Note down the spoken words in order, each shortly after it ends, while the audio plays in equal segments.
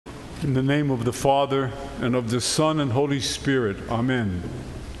In the name of the Father, and of the Son, and Holy Spirit. Amen.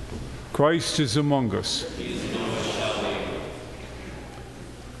 Christ is among us.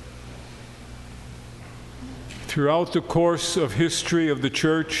 Throughout the course of history of the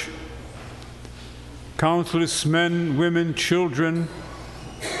Church, countless men, women, children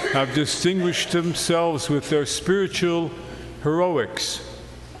have distinguished themselves with their spiritual heroics.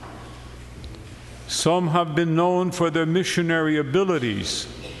 Some have been known for their missionary abilities,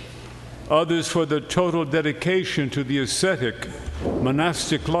 others for their total dedication to the ascetic,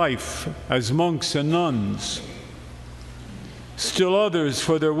 monastic life as monks and nuns. Still others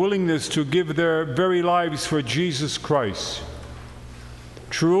for their willingness to give their very lives for Jesus Christ.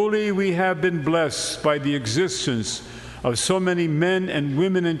 Truly, we have been blessed by the existence of so many men and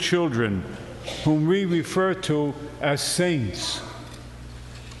women and children whom we refer to as saints.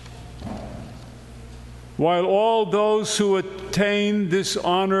 While all those who attain this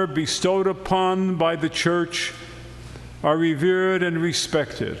honor bestowed upon by the Church are revered and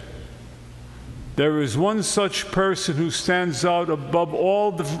respected, there is one such person who stands out above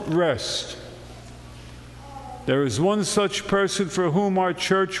all the rest. There is one such person for whom our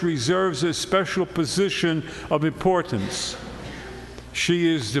Church reserves a special position of importance.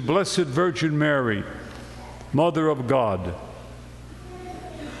 She is the Blessed Virgin Mary, Mother of God.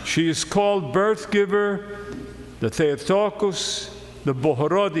 She is called Birth Giver, the Theotokos, the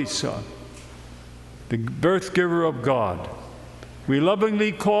Bohoroditsa, the Birth Giver of God. We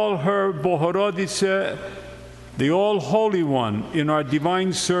lovingly call her Bohoroditsa, the All-Holy One, in our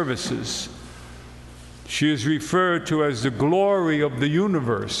divine services. She is referred to as the glory of the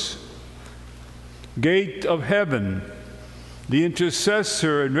universe, gate of heaven, the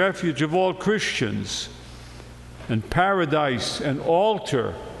intercessor and refuge of all Christians, and paradise and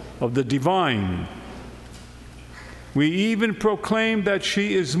altar of the divine. We even proclaim that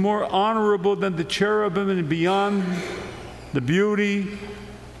she is more honorable than the cherubim and beyond the beauty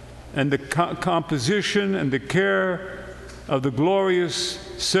and the composition and the care of the glorious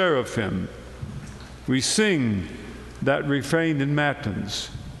seraphim. We sing that refrain in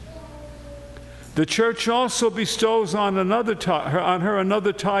Matins. The Church also bestows on her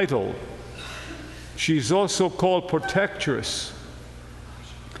another title. She's also called Protectress.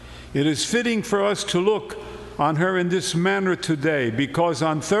 It is fitting for us to look on her in this manner today, because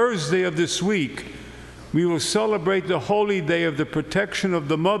on Thursday of this week, we will celebrate the holy day of the protection of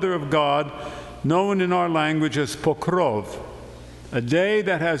the Mother of God, known in our language as Pokrov, a day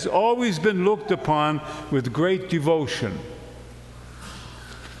that has always been looked upon with great devotion.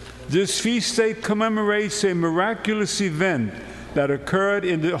 This feast day commemorates a miraculous event that occurred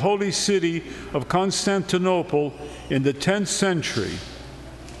in the holy city of Constantinople in the 10th century.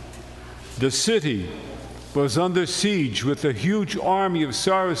 The city was under siege with a huge army of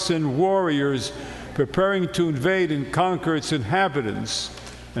Saracen warriors preparing to invade and conquer its inhabitants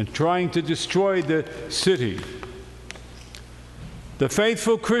and trying to destroy the city. The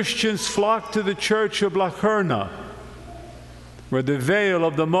faithful Christians flocked to the church of Lacherna, where the veil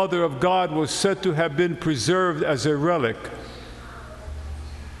of the Mother of God was said to have been preserved as a relic.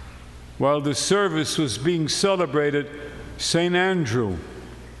 While the service was being celebrated, St. Andrew,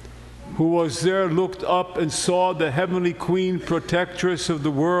 who was there, looked up and saw the heavenly Queen, protectress of the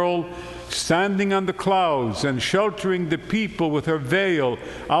world, standing on the clouds and sheltering the people with her veil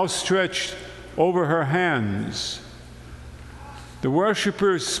outstretched over her hands. The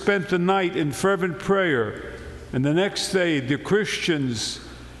worshippers spent the night in fervent prayer, and the next day the Christians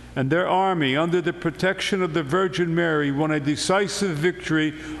and their army, under the protection of the Virgin Mary, won a decisive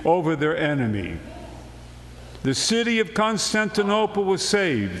victory over their enemy. The city of Constantinople was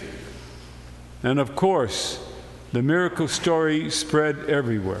saved, and of course, the miracle story spread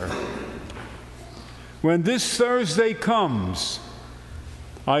everywhere. When this Thursday comes,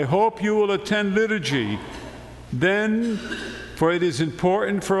 I hope you will attend liturgy then, for it is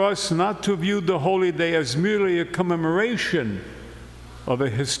important for us not to view the holy day as merely a commemoration of a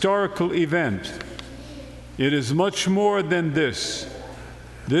historical event. It is much more than this.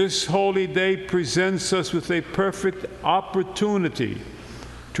 This holy day presents us with a perfect opportunity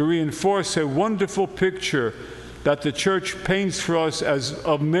to reinforce a wonderful picture that the Church paints for us as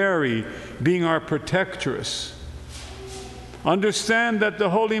of Mary being our protectress. Understand that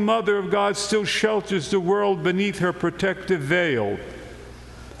the Holy Mother of God still shelters the world beneath her protective veil.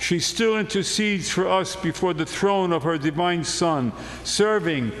 She still intercedes for us before the throne of her divine Son,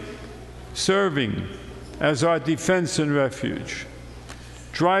 serving as our defense and refuge,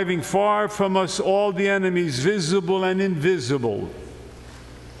 driving far from us all the enemies, visible and invisible.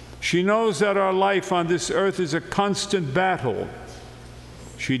 She knows that our life on this earth is a constant battle.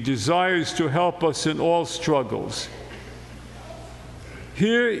 She desires to help us in all struggles.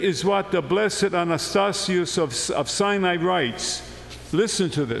 Here is what the Blessed Anastasius of Sinai writes.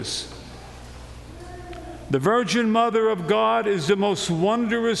 Listen to this. The Virgin Mother of God is the most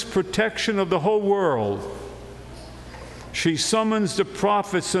wondrous protection of the whole world. She summons the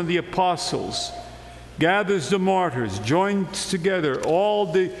prophets and the apostles, gathers the martyrs, joins together all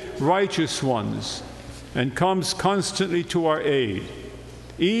the righteous ones, and comes constantly to our aid.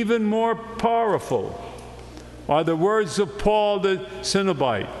 Even more powerful are the words of Paul the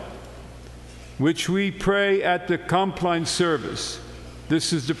Cenobite, which we pray at the Compline service.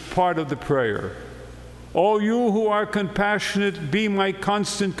 This is the part of the prayer. O you who are compassionate, be my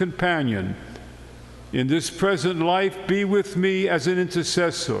constant companion. In this present life, be with me as an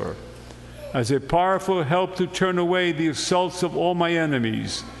intercessor, as a powerful help to turn away the assaults of all my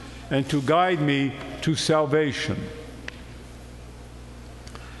enemies, and to guide me to salvation.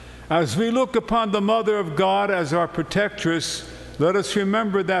 As we look upon the Mother of God as our protectress, let us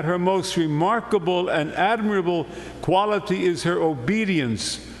remember that her most remarkable and admirable quality is her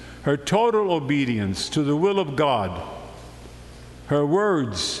obedience, her total obedience to the will of God. Her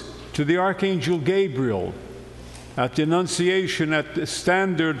words to the Archangel Gabriel at the Annunciation, at the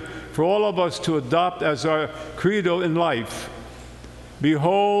standard for all of us to adopt as our credo in life.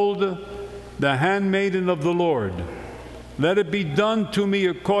 Behold, the handmaiden of the Lord. Let it be done to me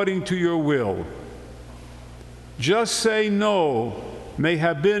according to your will. Just say no may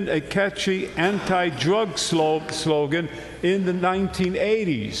have been a catchy anti-drug slogan in the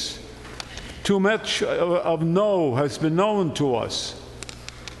 1980s. Too much of no has been known to us.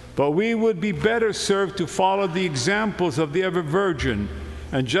 But we would be better served to follow the examples of the ever Virgin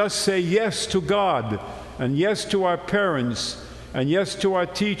and just say yes to God, and yes to our parents, and yes to our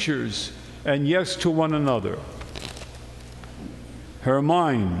teachers, and yes to one another. Her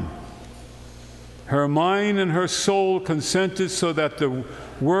mind and her soul consented so that the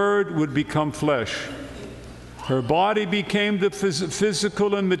Word would become flesh. Her body became the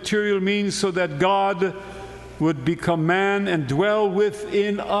physical and material means so that God would become man and dwell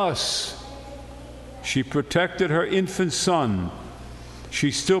within us. She protected her infant son. She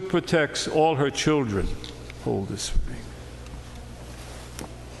still protects all her children. Hold this for me.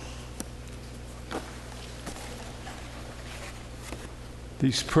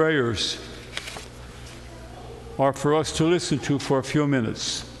 These prayers are for us to listen to for a few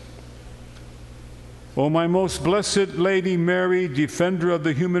minutes. O my most blessed Lady Mary, defender of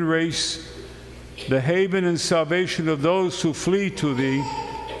the human race, the haven and salvation of those who flee to thee,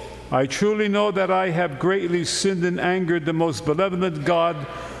 I truly know that I have greatly sinned and angered the most benevolent God,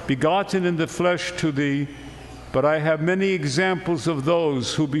 begotten in the flesh to thee, but I have many examples of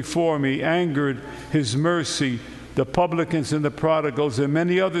those who before me angered his mercy, the publicans and the prodigals, and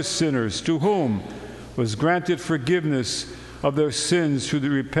many other sinners, to whom was granted forgiveness of their sins through the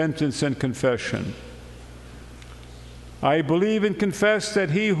repentance and confession. I believe and confess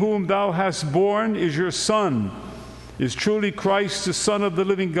that he whom thou hast borne is your Son, is truly Christ, the Son of the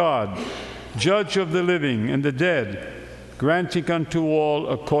living God, judge of the living and the dead, granting unto all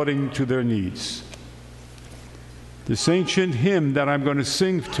according to their needs. This ancient hymn that I'm going to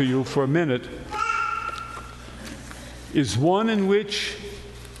sing to you for a minute is one in which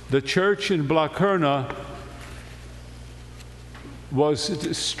the church in Blacherna was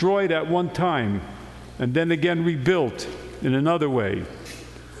destroyed at one time and then again rebuilt in another way.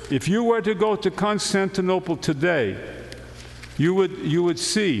 If you were to go to Constantinople today, you would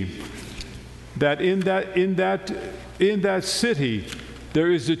see that in that city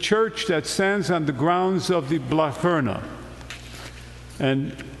there is a church that stands on the grounds of the Blacherna,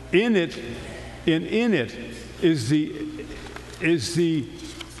 and in it is the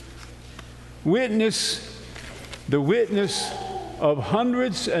witness of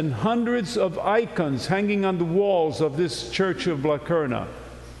hundreds and hundreds of icons hanging on the walls of this church of Blacherna.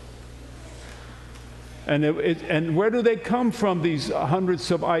 And where do they come from, these hundreds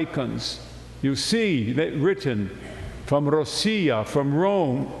of icons? You see that written from Rossiya, from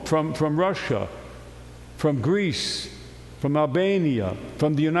Rome, from Russia, from Greece, from Albania,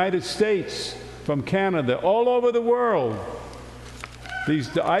 from the United States, from Canada, all over the world.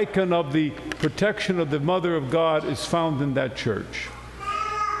 The icon of the protection of the Mother of God is found in that church.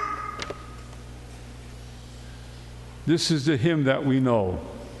 This is the hymn that we know.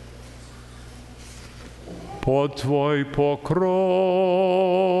 Pod Tvoj pokrov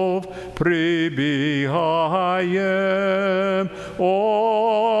pribihajem,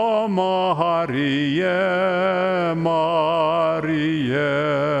 O Maryje, Maryje,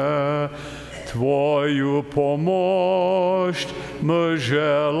 Twoju pomość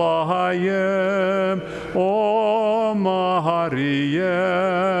Mujelahayem, O Maria,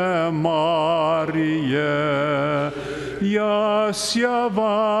 Maria,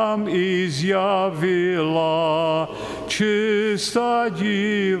 Jasjavam izjavila, Čista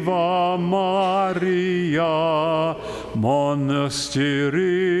Diva Maria, monastiri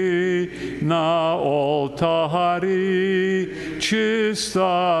na oltari,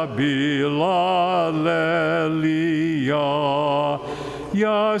 čista bila lelija.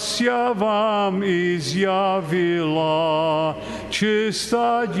 Jasjavam izjavila,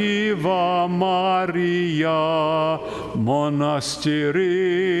 Čista Diva Maria,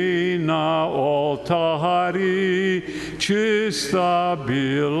 monastiri na oltari, čista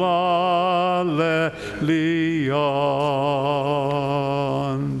bila lelija.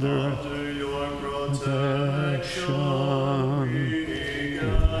 Under your protection.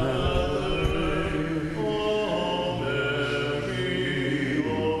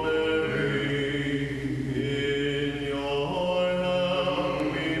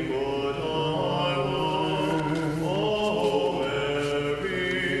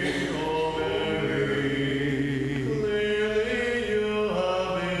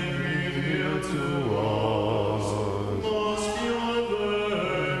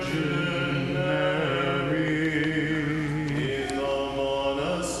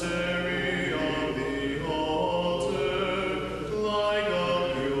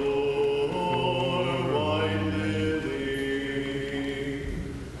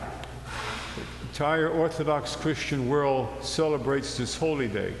 The entire Orthodox Christian world celebrates this holy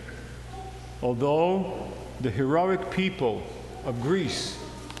day. Although the heroic people of Greece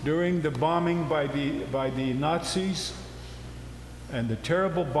during the bombing by the Nazis and the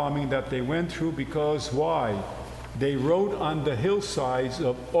terrible bombing that they went through, because why? They wrote on the hillsides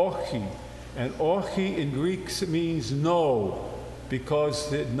of Ochi, and Ochi in Greek means no, because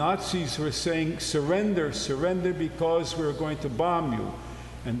the Nazis were saying, surrender, surrender, because we're going to bomb you.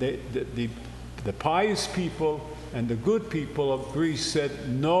 And the pious people and the good people of Greece said,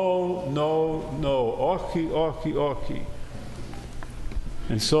 no, no, no, Ochi, Ochi, Ochi.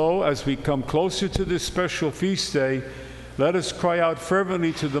 And so, as we come closer to this special feast day, let us cry out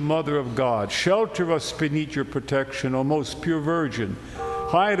fervently to the Mother of God. Shelter us beneath your protection, O most pure Virgin.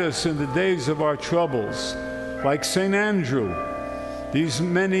 Hide us in the days of our troubles. Like St. Andrew, these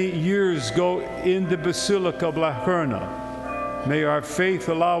many years go in the Basilica of Lacerna. May our faith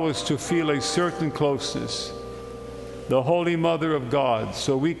allow us to feel a certain closeness, the Holy Mother of God,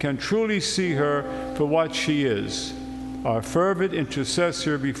 so we can truly see her for what she is, our fervent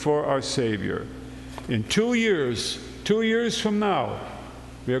intercessor before our Savior. In 2 years from now,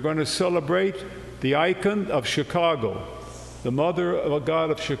 we are going to celebrate the icon of Chicago, the Mother of God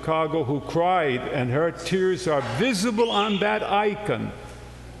of Chicago, who cried, and her tears are visible on that icon.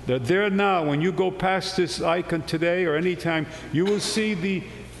 They're there now. When you go past this icon today or anytime, you will see the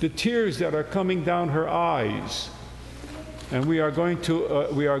tears that are coming down her eyes. And we are going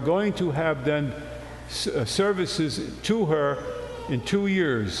to have then services to her in 2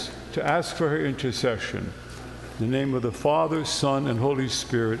 years to ask for her intercession. In the name of the Father, Son, and Holy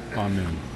Spirit, amen.